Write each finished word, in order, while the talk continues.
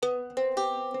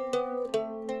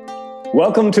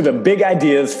Welcome to the Big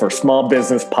Ideas for Small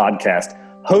Business podcast,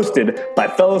 hosted by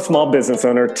fellow small business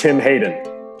owner Tim Hayden.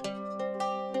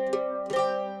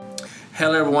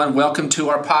 Hello, everyone. Welcome to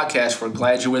our podcast. We're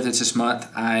glad you're with us this month.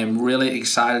 I'm really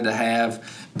excited to have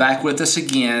back with us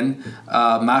again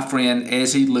my friend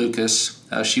Ezzy Lucas.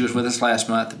 She was with us last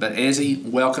month, but Ezzy,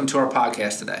 welcome to our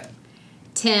podcast today.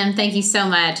 Tim, thank you so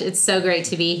much. It's so great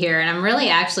to be here, and I'm really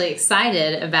actually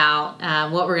excited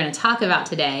about what we're going to talk about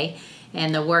today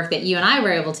and the work that you and I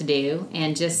were able to do.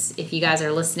 And just if you guys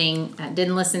are listening,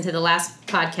 didn't listen to the last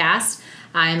podcast,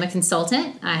 I am a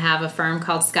consultant. I have a firm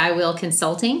called Skywheel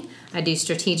Consulting. I do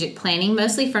strategic planning,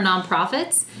 mostly for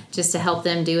nonprofits, just to help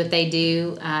them do what they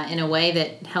do in a way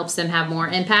that helps them have more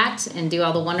impact and do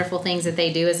all the wonderful things that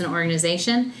they do as an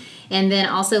organization. And then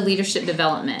also leadership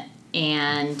development.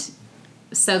 And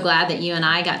so glad that you and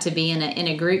I got to be in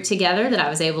a group together that I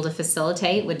was able to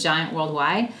facilitate with Giant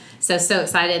Worldwide. So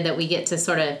excited that we get to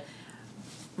sort of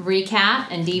recap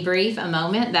and debrief a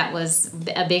moment that was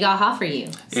a big aha for you.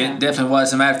 So. It definitely was.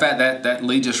 As a matter of fact, that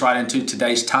leads us right into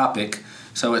today's topic.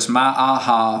 So it's my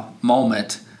aha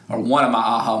moment, or one of my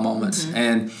aha moments,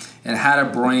 and how to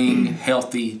bring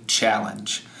healthy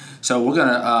challenge. So we're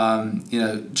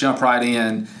gonna jump right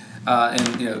in,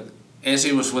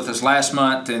 Ezzy was with us last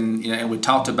month, and we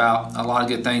talked about a lot of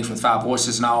good things with Five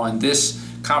Voices and all. And this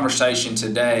conversation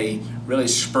today really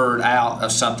spurred out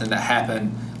of something that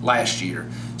happened last year.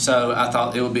 So I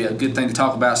thought it would be a good thing to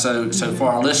talk about. So for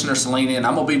our listeners to lean in,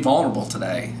 I'm going to be vulnerable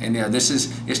today. And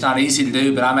it's not easy to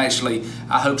do, but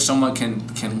I hope someone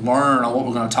can learn on what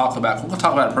we're going to talk about. We're going to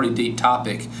talk about a pretty deep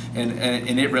topic, and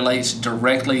it relates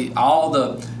directly,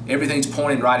 everything's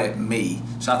pointed right at me.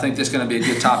 So I think this is going to be a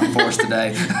good topic for us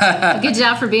today. Good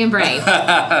job for being brave.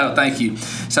 Thank you.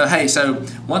 So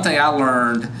one thing I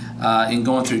learned in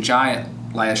going through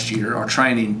Giant last year, or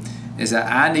training, is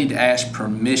that I need to ask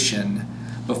permission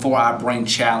before I bring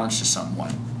challenge to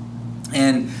someone.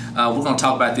 And we're going to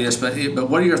talk about this, but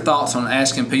what are your thoughts on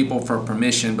asking people for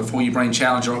permission before you bring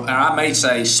challenge? Or I may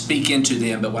say speak into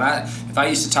them, but if I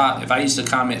used to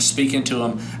comment speak into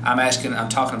them, I'm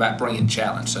talking about bringing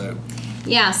challenge. So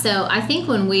I think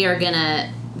when we are going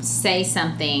to say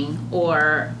something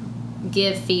or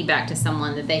give feedback to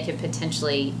someone that they could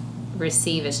potentially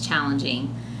receive as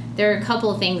challenging, there are a couple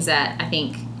of things that I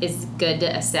think is good to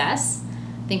assess.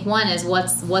 I think one is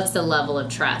what's the level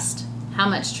of trust? How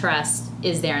much trust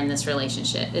is there in this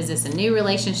relationship? Is this a new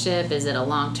relationship? Is it a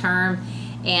long-term?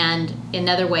 And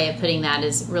another way of putting that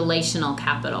is relational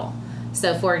capital.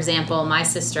 So, for example, my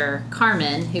sister,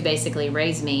 Carmen, who basically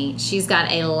raised me, she's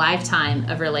got a lifetime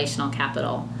of relational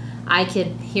capital. I could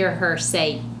hear her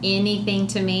say anything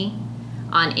to me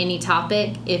on any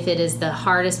topic. If it is the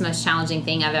hardest, most challenging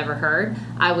thing I've ever heard,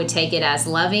 I would take it as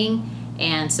loving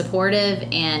and supportive,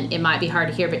 and it might be hard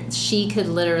to hear, but she could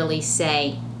literally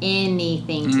say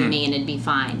anything to me and it'd be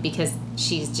fine because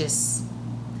she's just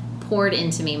poured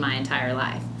into me my entire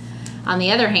life. On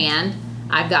the other hand,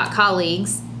 I've got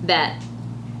colleagues that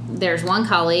there's one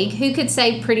colleague who could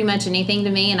say pretty much anything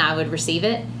to me and I would receive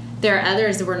it. There are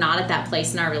others that we're not at that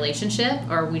place in our relationship,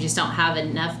 or we just don't have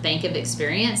enough bank of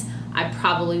experience. I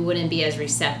probably wouldn't be as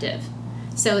receptive.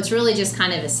 So it's really just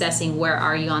kind of assessing where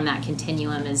are you on that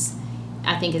continuum is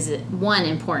one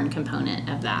important component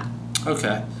of that.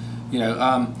 Okay.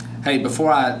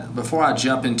 Before I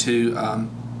jump into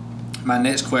my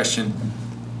next question,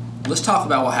 let's talk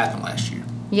about what happened last year.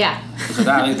 Yeah. Because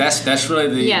that's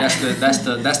really that's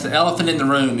the elephant in the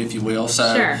room, if you will.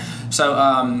 So sure.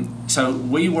 So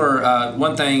we were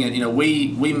one thing,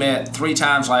 we met 3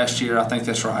 times last year. I think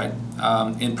that's right,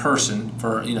 in person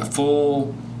for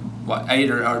full 8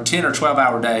 or 10 or 12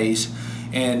 hour days,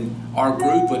 and our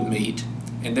group would meet,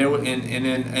 and there would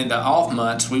in the off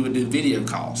months we would do video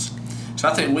calls. So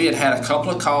I think we had a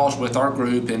couple of calls with our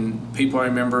group, and people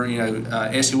remember,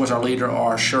 Essie was our leader,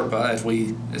 or our Sherpa,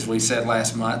 as we said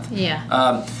last month.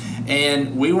 Yeah.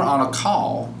 And we were on a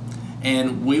call,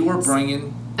 and we were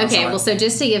bringing. Okay, well, so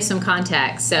just to give some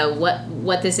context, so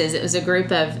what this is, it was a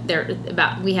group of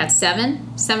we had seven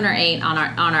or 8 on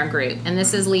our group, and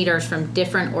this is leaders from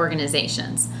different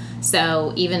organizations.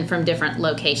 So even from different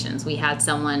locations, we had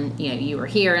someone, you were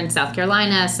here in South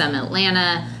Carolina, some in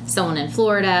Atlanta, someone in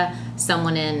Florida,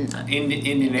 someone in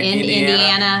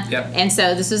Indiana. Yep. And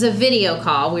so this was a video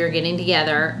call. We were getting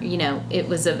together. It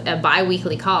was a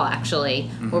bi-weekly call, actually,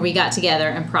 where we got together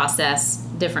and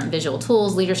processed different visual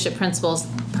tools, leadership principles,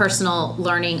 personal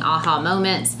learning, aha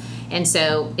moments. And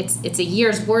so it's a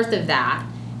year's worth of that.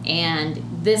 And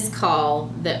this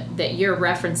call that you're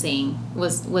referencing,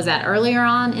 was that earlier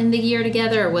on in the year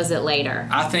together, or was it later?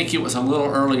 I think it was a little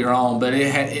earlier on, but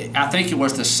I think it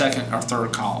was the second or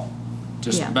third call.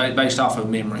 based off of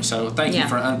memory. So thank you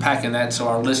for unpacking that so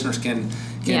our listeners can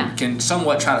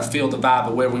somewhat try to feel the vibe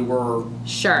of where we were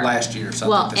last year. So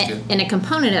well, and a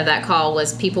component of that call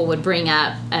was people would bring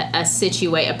up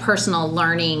a personal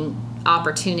learning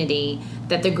opportunity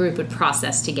that the group would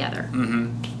process together.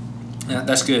 Mm-hmm. Yeah,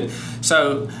 that's good.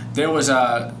 So there was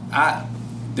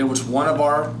one of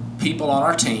our people on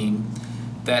our team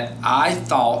that I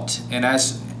thought, and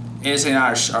as and I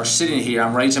are sitting here,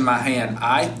 I'm raising my hand,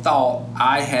 I thought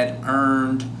I had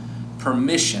earned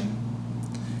permission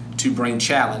to bring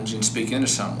challenge and speak into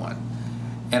someone.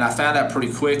 And I found out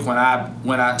pretty quick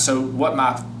so what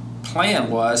my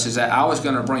plan was is that I was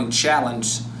going to bring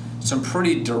challenge, some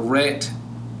pretty direct,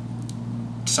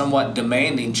 somewhat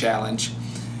demanding challenge,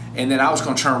 and then I was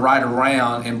going to turn right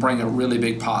around and bring a really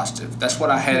big positive. That's what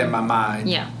I had in my mind.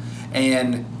 Yeah.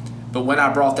 But when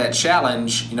I brought that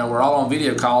challenge, we're all on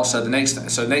video calls. So the next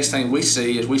thing we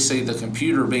see is the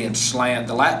computer being slammed,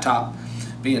 the laptop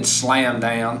being slammed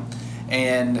down,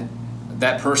 and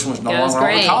that person was no longer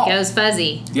on the call. Goes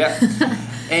fuzzy. Yeah.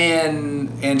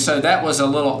 and so that was a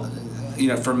little,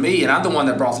 for me, and I'm the one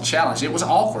that brought the challenge. It was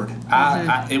awkward.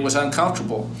 Mm-hmm. It was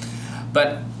uncomfortable.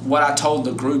 But what I told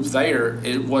the group there,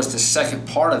 it was the second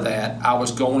part of that. I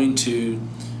was going to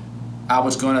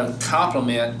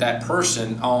compliment that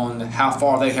person on how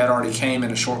far they had already came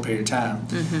in a short period of time.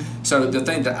 Mm-hmm. So the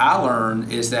thing that I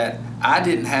learned is that I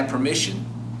didn't have permission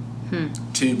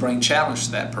to bring challenge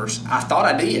to that person. I thought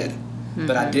I did,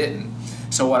 but I didn't.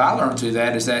 So what I learned through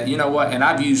that is that, and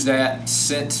I've used that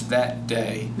since that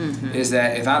day, is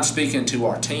that if I'm speaking to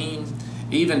our team,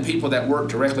 even people that work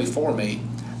directly for me,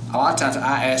 a lot of times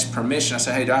I ask permission. I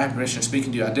say, hey, do I have permission to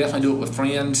speaking to you? I definitely do it with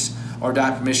friends, or do I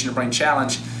have permission to bring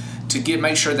challenge to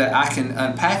make sure that I can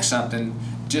unpack something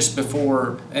just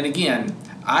before. And again,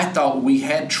 I thought we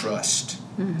had trust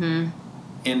in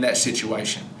that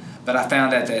situation, but I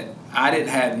found out that I didn't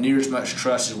have near as much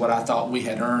trust as what I thought we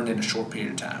had earned in a short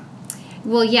period of time.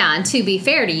 Well, yeah, and to be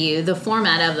fair to you, the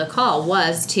format of the call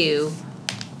was to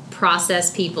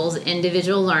process people's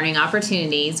individual learning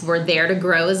opportunities. We're there to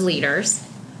grow as leaders,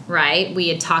 right? We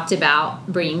had talked about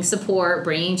bringing support,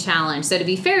 bringing challenge. So to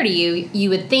be fair to you, you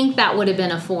would think that would have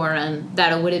been a forum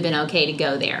that it would have been okay to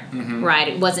go there, right?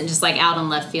 It wasn't just like out in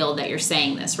left field that you're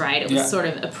saying this, right? It was sort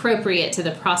of appropriate to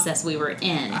the process we were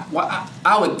in.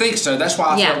 I would think so. That's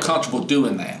why I felt comfortable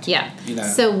doing that. Yeah.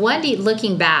 So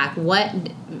looking back,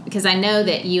 because I know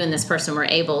that you and this person were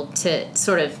able to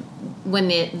sort of, when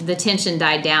the tension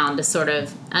died down, to sort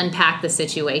of unpack the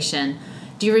situation.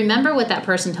 Do you remember what that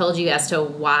person told you as to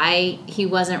why he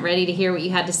wasn't ready to hear what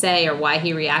you had to say, or why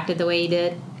he reacted the way he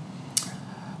did?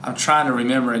 I'm trying to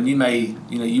remember, and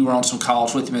you were on some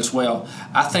calls with him as well.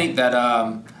 I think that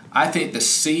the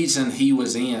season he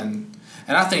was in,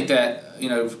 and I think that,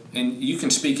 and you can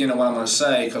speak into what I'm going to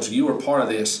say because you were part of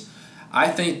this. I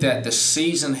think that the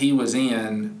season he was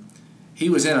in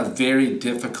a very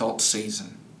difficult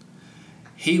season.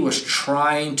 He was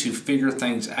trying to figure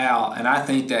things out, and I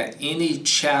think that any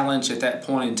challenge at that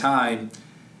point in time,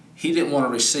 he didn't want to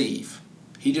receive.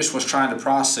 He just was trying to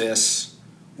process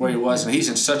where he was, and he's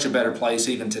in such a better place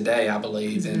even today, I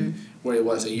believe, than where he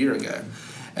was a year ago.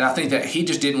 And I think that he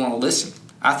just didn't want to listen.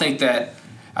 I think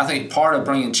part of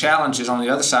bringing challenges on the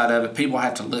other side of it, people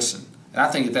have to listen. And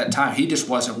I think at that time, he just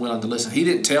wasn't willing to listen. He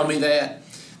didn't tell me that.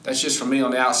 That's just from me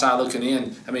on the outside looking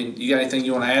in. I mean, you got anything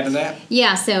you want to add to that?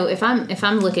 Yeah, so if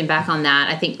I'm looking back on that,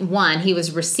 I think, one, he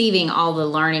was receiving all the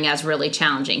learning as really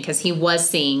challenging because he was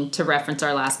seeing, to reference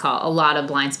our last call, a lot of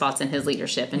blind spots in his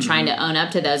leadership and trying to own up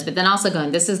to those, but then also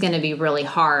going, this is going to be really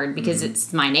hard because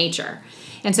it's my nature.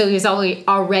 And so he was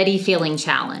already feeling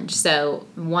challenged. So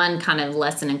one kind of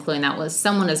lesson including that was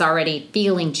someone is already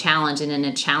feeling challenged and in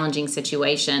a challenging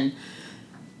situation.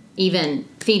 Even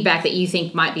feedback that you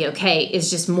think might be okay is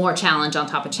just more challenge on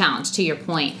top of challenge, to your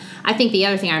point. I think the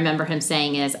other thing I remember him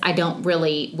saying is,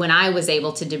 when I was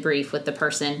able to debrief with the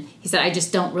person, he said, I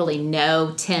just don't really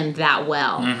know Tim that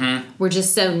well. We're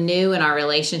just so new in our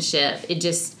relationship.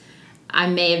 I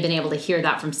may have been able to hear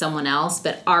that from someone else,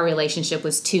 but our relationship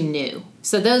was too new.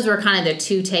 So those were kind of the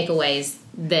two takeaways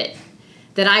that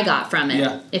I got from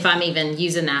it, if I'm even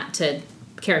using that to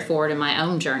carry forward in my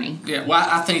own journey. Yeah, well,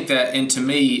 I think that, and to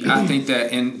me, I think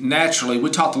that, and naturally, we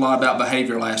talked a lot about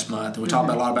behavior last month, and we talked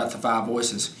a lot about the 5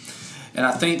 voices. And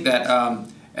I think that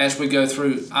as we go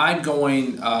through, I'll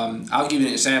give you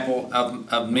an example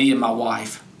of me and my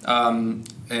wife. And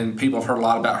people have heard a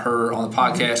lot about her on the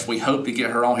podcast. We hope to get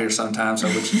her on here sometime, so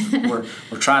we're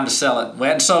trying to sell it. We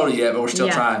haven't sold it yet, but we're still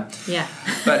trying. Yeah.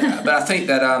 But I think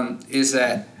that is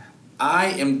that I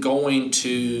am going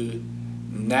to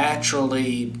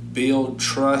naturally build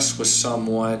trust with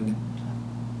someone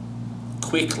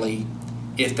quickly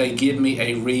if they give me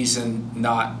a reason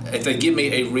unless they give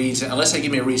me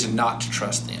a reason not to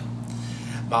trust them.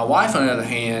 My wife, on the other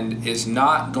hand, is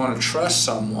not going to trust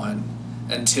someone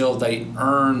until they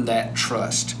earn that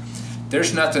trust.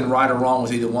 There's nothing right or wrong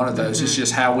with either one of those. It's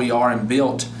just how we are and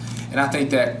built. And I think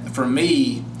that for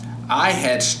me, I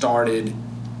had started,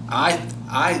 I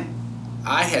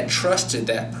had trusted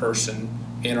that person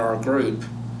in our group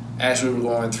as we were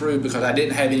going through because I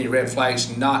didn't have any red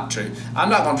flags not to. I'm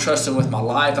not going to trust them with my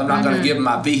life. I'm not going to give them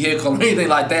my vehicle or anything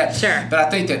like that. Sure. But I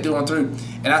think that going through,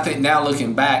 and I think now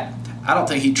looking back, I don't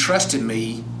think he trusted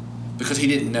me because he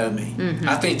didn't know me.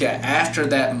 I think that after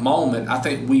that moment, I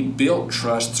think we built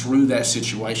trust through that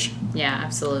situation. Yeah,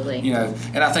 absolutely.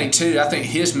 And I think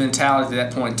his mentality at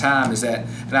that point in time is that,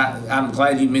 and I'm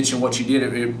glad you mentioned what you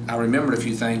did. I remembered a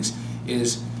few things.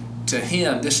 Is to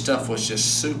him, this stuff was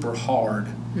just super hard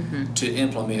to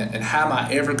implement. And how am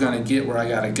I ever going to get where I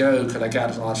got to go? Because I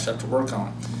got a lot of stuff to work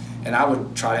on. And I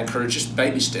would try to encourage just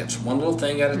baby steps, one little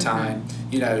thing at a time.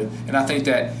 And I think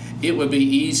that it would be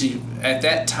easy at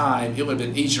that time. It would have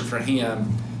been easier for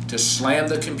him to slam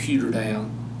the computer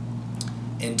down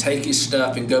and take his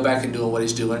stuff and go back and do what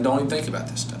he's doing and don't even think about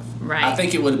this stuff. Right. I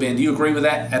think it would have been. Do you agree with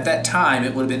that? At that time,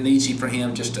 it would have been easy for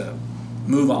him just to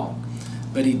move on,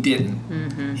 but he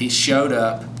didn't. He showed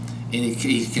up and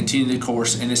he continued the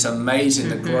course, and it's amazing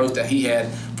the growth that he had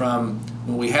from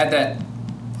when we had that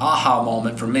aha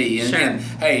moment for me. And again,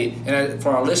 hey, and for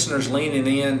our listeners leaning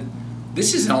in,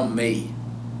 this is on me.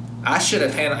 I should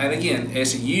have handled, and again,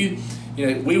 as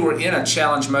we were in a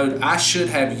challenge mode. I should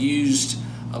have used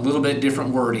a little bit different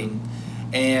wording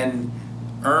and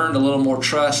earned a little more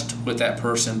trust with that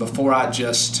person before I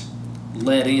just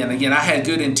let in. Again, I had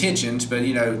good intentions, but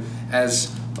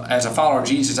as a follower of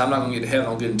Jesus, I'm not going to get to heaven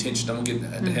on good intentions. I'm going to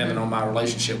get to heaven on my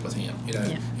relationship with Him.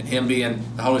 And Him being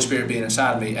the Holy Spirit being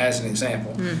inside of me as an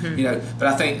example. But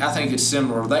I think it's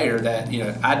similar there that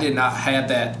I did not have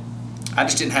that. I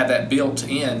just didn't have that built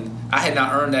in. I had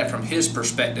not earned that from His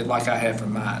perspective like I had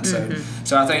from mine.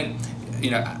 So I think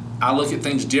I look at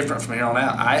things different from here on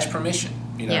out. I ask permission.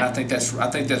 And I think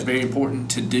that's very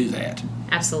important to do that.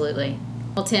 Absolutely.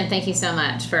 Well, Tim, thank you so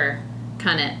much for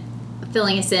kind of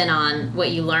filling us in on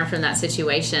what you learned from that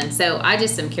situation. So I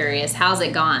just am curious, how's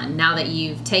it gone now that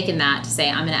you've taken that to say,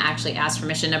 I'm going to actually ask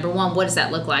permission? Number one, what does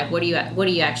that look like?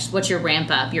 What's your ramp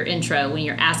up, your intro when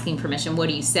you're asking permission? What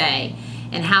do you say?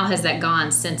 And how has that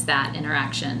gone since that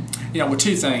interaction? Well,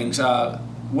 two things.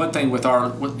 One thing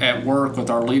at work with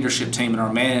our leadership team and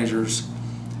our managers,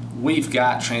 we've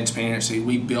got transparency.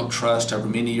 We've built trust over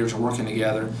many years of working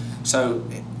together. So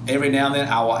every now and then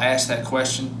I will ask that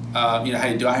question,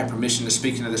 hey, do I have permission to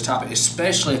speak into this topic,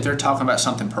 especially if they're talking about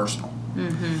something personal.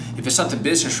 If it's something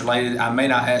business related, I may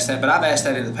not ask that, but I've asked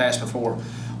that in the past before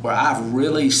where I've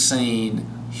really seen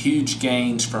huge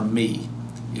gains from me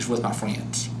is with my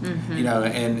friends.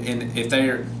 And if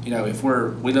they're, if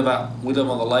we live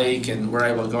on the lake and we're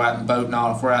able to go out and boat and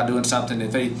all, if we're out doing something,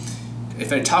 if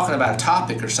they're talking about a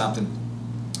topic or something,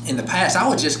 in the past I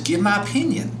would just give my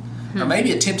opinion or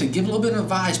maybe attempt to give a little bit of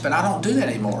advice, but I don't do that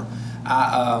anymore.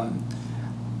 I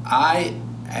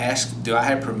ask, do I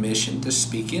have permission to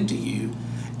speak into you?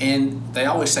 And they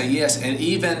always say yes. And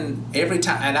even every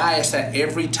time, and I ask that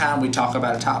every time we talk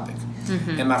about a topic.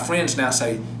 And my friends now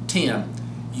say, Tim,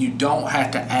 you don't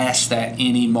have to ask that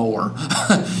anymore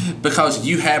because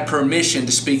you have permission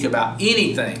to speak about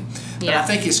anything. But I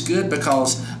think it's good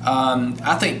because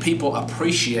I think people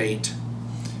appreciate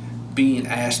being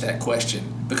asked that question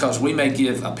because we may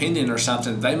give opinion or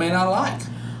something they may not like.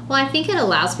 Well, I think it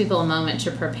allows people a moment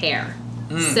to prepare.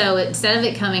 So instead of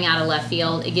it coming out of left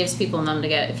field, it gives people a moment to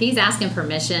go, if he's asking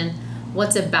permission,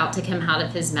 what's about to come out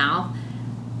of his mouth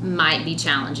might be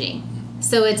challenging.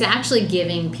 So it's actually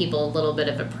giving people a little bit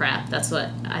of a prep. That's what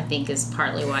I think is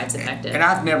partly why it's effective. And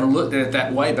I've never looked at it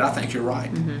that way, but I think you're right.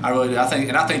 I really do. I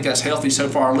think that's healthy. So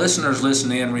for our listeners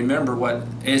listening in, remember what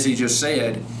Ezzy just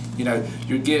said.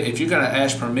 If you're going to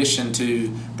ask permission to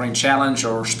bring challenge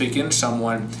or speak into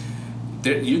someone,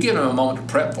 you give them a moment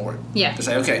to prep for it. Yeah. To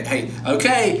say,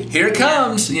 okay, here it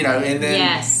comes.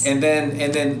 And then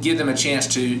and then give them a chance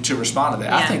to respond to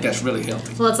that. I think that's really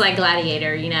healthy. Well, it's like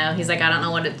Gladiator. He's like, I don't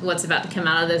know what's about to come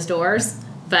out of those doors,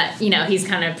 but he's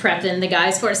kind of prepping the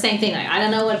guys for it. Same thing. Like, I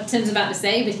don't know what Tim's about to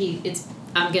say, but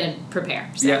I'm going to prepare.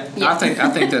 So, I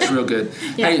think that's real good.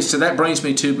 Hey, so that brings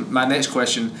me to my next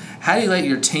question. How do you let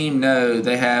your team know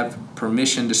they have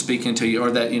permission to speak into you,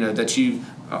 or that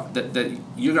that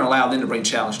you're going to allow them to bring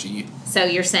challenge to you? So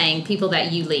you're saying people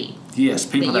that you lead. Yes,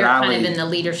 people that I lead. You're kind of in the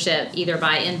leadership, either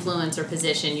by influence or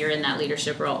position. You're in that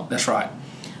leadership role. That's right.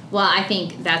 Well, I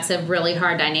think that's a really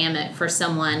hard dynamic for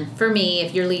someone, for me,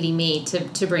 if you're leading me,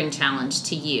 to bring challenge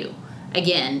to you.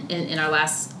 Again, in our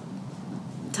last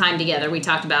time together, we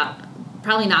talked about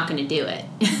probably not going to do it.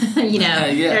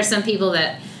 There are some people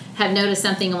that have noticed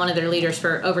something in one of their leaders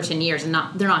for over 10 years and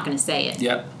they're not going to say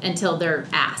it until they're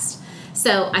asked.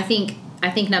 So I think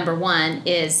number one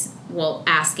is,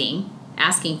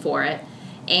 asking for it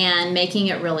and making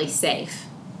it really safe.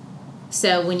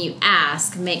 So when you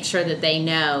ask, make sure that they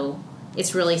know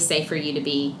it's really safe for you to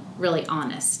be really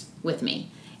honest with me.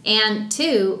 And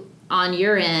two, on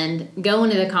your end, go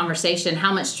into the conversation,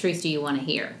 how much truth do you want to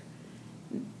hear?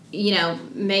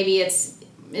 Maybe it's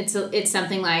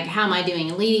something like, how am I doing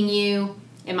in leading you?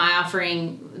 Am I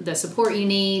offering the support you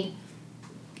need?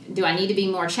 Do I need to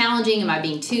be more challenging? Am I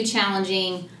being too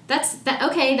challenging? That's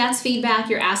feedback.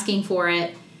 You're asking for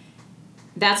it.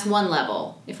 That's one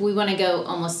level. If we want to go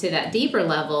almost to that deeper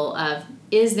level of,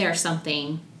 is there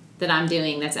something that I'm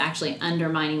doing that's actually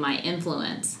undermining my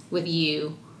influence with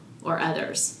you or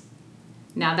others?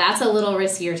 Now that's a little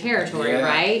riskier territory,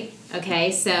 right?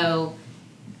 Okay, so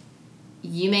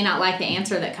you may not like the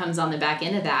answer that comes on the back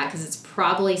end of that because it's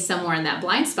probably somewhere in that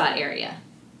blind spot area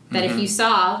that if you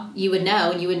saw, you would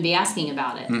know and you wouldn't be asking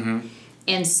about it. Mm-hmm.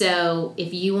 And so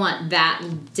if you want that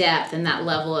depth and that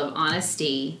level of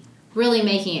honesty, really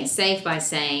making it safe by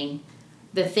saying,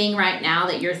 the thing right now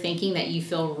that you're thinking that you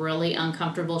feel really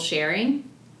uncomfortable sharing,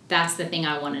 that's the thing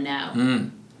I want to know.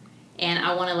 Mm. And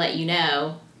I want to let you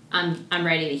know I'm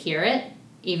ready to hear it,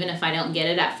 even if I don't get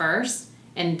it at first.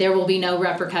 And there will be no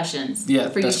repercussions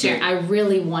for you sharing. I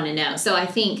really want to know. So I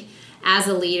think as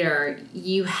a leader,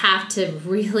 you have to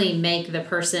really make the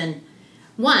person,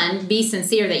 one, be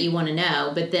sincere that you want to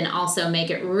know, but then also make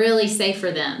it really safe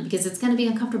for them because it's going to be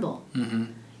uncomfortable. Mm-hmm.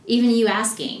 Even you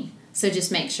asking. So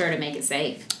just make sure to make it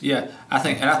safe. Yeah, I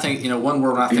think one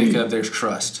word when I think of there's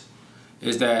trust,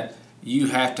 is that you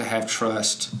have to have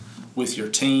trust with your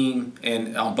team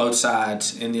and on both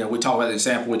sides. And we talked about the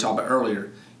example we talked about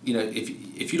earlier.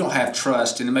 If you don't have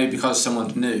trust, and it may be because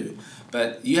someone's new,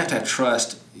 but you have to have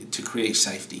trust to create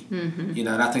safety. Mm-hmm.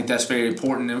 And I think that's very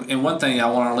important. And one thing I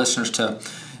want our listeners to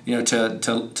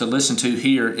listen to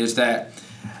here is that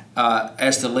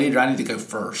as the leader, I need to go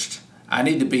first. I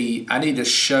need to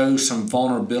show some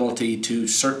vulnerability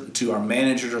to our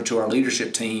managers or to our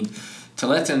leadership team to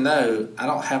let them know I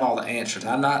don't have all the answers.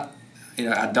 I'm not,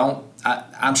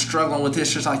 I'm struggling with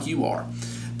this just like you are.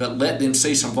 But let them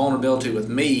see some vulnerability with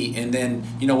me, and then,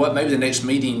 maybe the next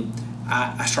meeting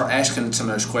I start asking some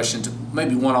of those questions,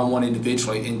 maybe one-on-one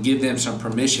individually, and give them some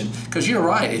permission. Because you're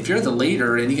right, if you're the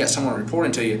leader and you got someone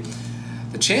reporting to you,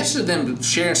 the chances of them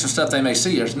sharing some stuff they may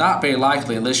see is not very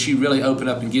likely unless you really open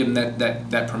up and give them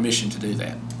that permission to do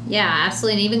that. Yeah,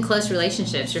 absolutely. And even close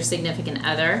relationships, your significant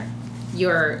other,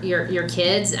 your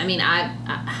kids. I mean,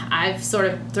 I've sort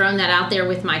of thrown that out there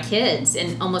with my kids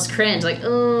and almost cringe, like,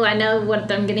 oh, I know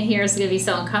what I'm going to hear is going to be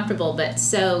so uncomfortable, but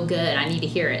so good. I need to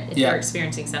hear it if they're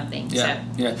experiencing something. Yeah,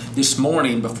 yeah. This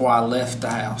morning before I left the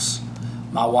house,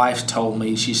 my wife told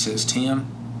me, she says, Tim,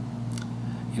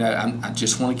 I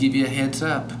just want to give you a heads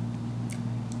up.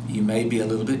 You may be a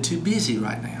little bit too busy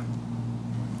right now.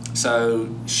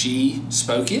 So she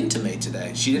spoke into me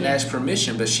today. She didn't ask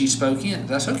permission, but she spoke in.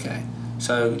 That's okay.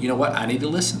 So you know what? I need to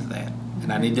listen to that.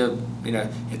 And I need to,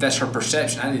 if that's her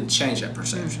perception, I need to change that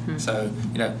perception. Mm-hmm. So,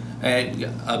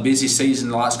 a busy season,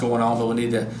 lots going on, but we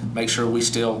need to make sure we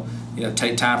still,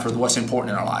 take time for what's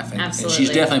important in our life. And she's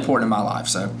definitely important in my life.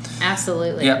 So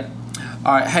absolutely. Yep.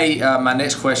 All right. Hey, my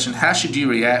next question, how should you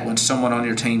react when someone on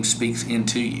your team speaks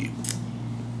into you?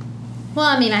 Well,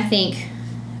 I mean, I think,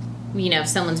 if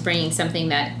someone's bringing something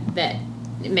that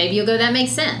maybe you'll go, that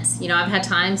makes sense. I've had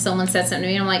times someone said something to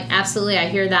me and I'm like, absolutely, I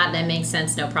hear that makes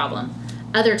sense, no problem.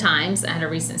 Other times, I had a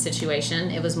recent situation,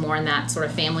 it was more in that sort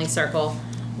of family circle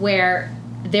where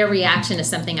their reaction to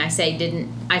something I said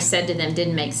to them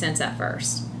didn't make sense at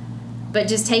first. But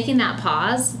just taking that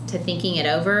pause to thinking it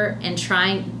over and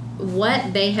trying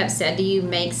what they have said to you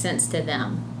makes sense to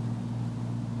them.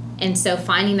 And so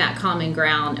finding that common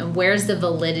ground and where's the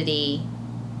validity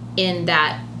in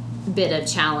that bit of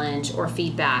challenge or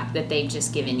feedback that they've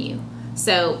just given you.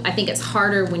 So I think it's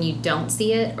harder when you don't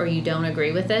see it or you don't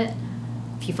agree with it.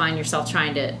 If you find yourself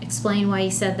trying to explain why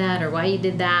you said that or why you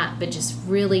did that, but just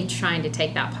really trying to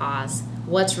take that pause.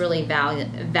 What's really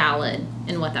valid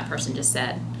in what that person just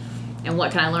said? And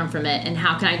what can I learn from it? And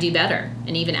how can I do better?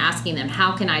 And even asking them,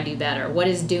 how can I do better? What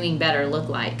does doing better look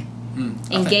like?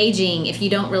 Engaging, if you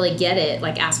don't really get it,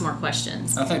 ask more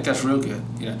questions. I think that's real good.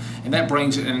 And that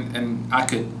brings, and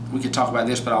we could talk about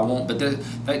this, but I won't, but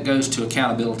that goes to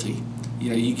accountability.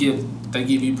 they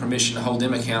give you permission to hold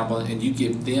them accountable, and you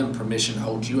give them permission to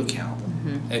hold you accountable.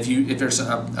 If there's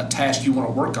a task you want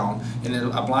to work on and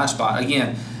a blind spot,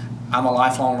 again, I'm a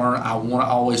lifelong learner. I want to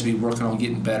always be working on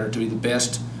getting better to be the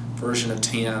best version of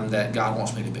Tim that God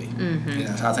wants me to be.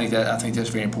 So I think that's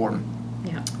very important.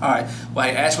 Yeah. All right. Well,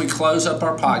 hey, as we close up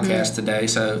our podcast today,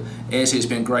 so Ezzy, it's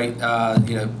been great,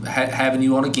 having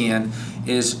you on again.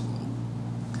 Is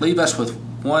leave us with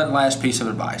one last piece of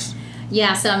advice.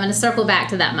 Yeah. So I'm going to circle back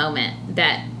to that moment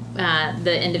that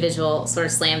the individual sort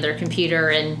of slammed their computer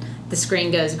and the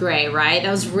screen goes gray. Right. That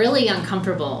was really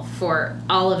uncomfortable for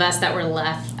all of us that were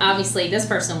left. Obviously, this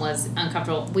person was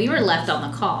uncomfortable. We were left on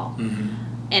the call,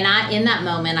 and in that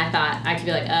moment, I thought I could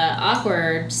be like,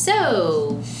 awkward.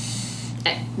 So.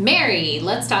 Mary,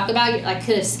 let's talk about I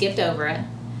could have skipped over it,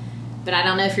 but I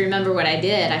don't know if you remember what I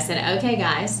did. I said, okay,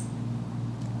 guys,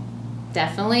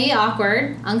 definitely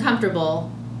awkward, uncomfortable.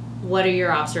 What are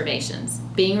your observations?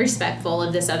 Being respectful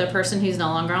of this other person who's no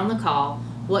longer on the call.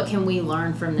 What can we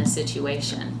learn from this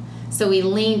situation? So we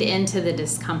leaned into the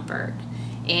discomfort,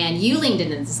 and you leaned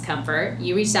into the discomfort.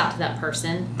 You reached out to that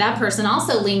person. That person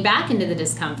also leaned back into the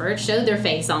discomfort, showed their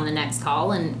face on the next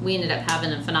call, and we ended up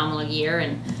having a phenomenal year.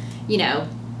 And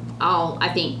I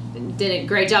think did a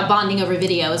great job bonding over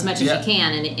video as much as you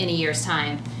can in a year's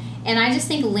time. And I just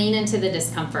think lean into the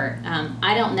discomfort.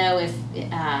 I don't know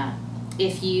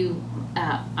if you,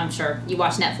 I'm sure you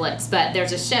watch Netflix, but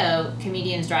there's a show,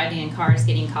 comedians driving in cars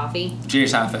getting coffee. Jerry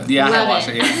Seinfeld. Yeah, I have watched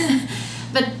it, yeah.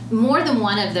 But more than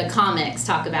one of the comics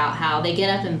talk about how they get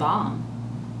up and bomb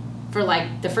for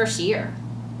the first year.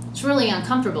 It's really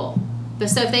uncomfortable. But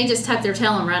so if they just tuck their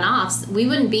tail and run off, we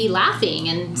wouldn't be laughing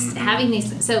and having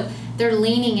these. So they're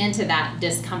leaning into that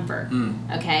discomfort.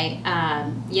 Okay.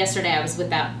 Yesterday I was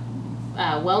with that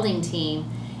welding team,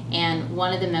 and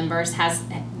one of the members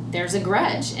there's a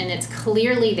grudge, and it's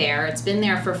clearly there. It's been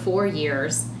there for 4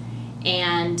 years,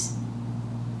 and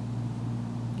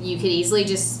you could easily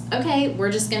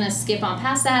we're just going to skip on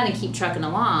past that and keep trucking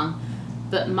along.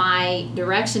 But my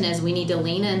direction is we need to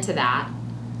lean into that.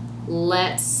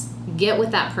 Let's get with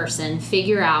that person,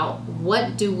 figure out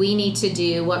what do we need to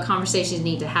do, what conversations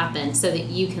need to happen so that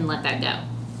you can let that go.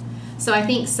 So I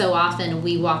think so often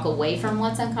we walk away from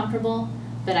what's uncomfortable,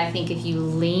 but I think if you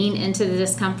lean into the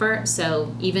discomfort,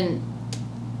 so even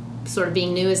sort of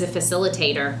being new as a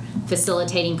facilitator,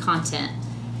 facilitating content,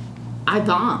 I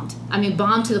bombed.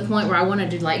 Bombed to the point where I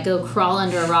wanted to go crawl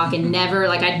under a rock and never,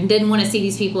 I didn't want to see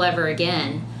these people ever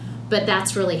again. But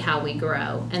that's really how we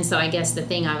grow. And so I guess the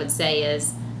thing I would say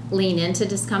is lean into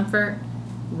discomfort.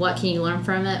 What can you learn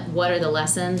from it? What are the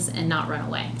lessons? And not run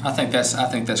away. I think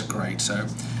that's great. So,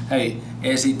 hey,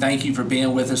 Ezzy, thank you for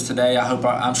being with us today.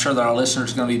 I'm sure that our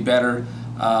listeners are going to be better,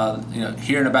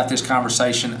 hearing about this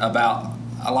conversation about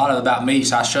me.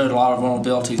 So I showed a lot of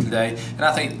vulnerability today, and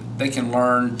I think they can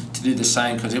learn to do the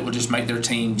same because it will just make their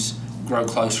teams grow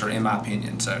closer, in my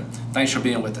opinion. So, thanks for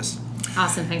being with us.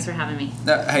 Awesome. Thanks for having me.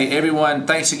 Hey, everyone,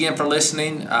 thanks again for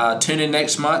listening. Tune in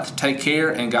next month. Take care,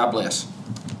 and God bless.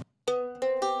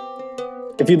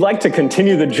 If you'd like to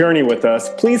continue the journey with us,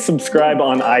 please subscribe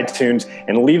on iTunes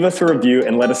and leave us a review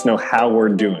and let us know how we're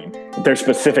doing. If there's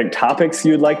specific topics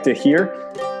you'd like to hear,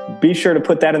 be sure to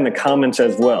put that in the comments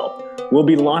as well. We'll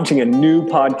be launching a new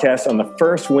podcast on the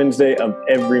first Wednesday of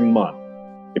every month.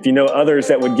 If you know others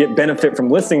that would get benefit from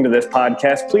listening to this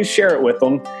podcast, please share it with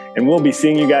them, and we'll be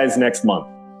seeing you guys next month.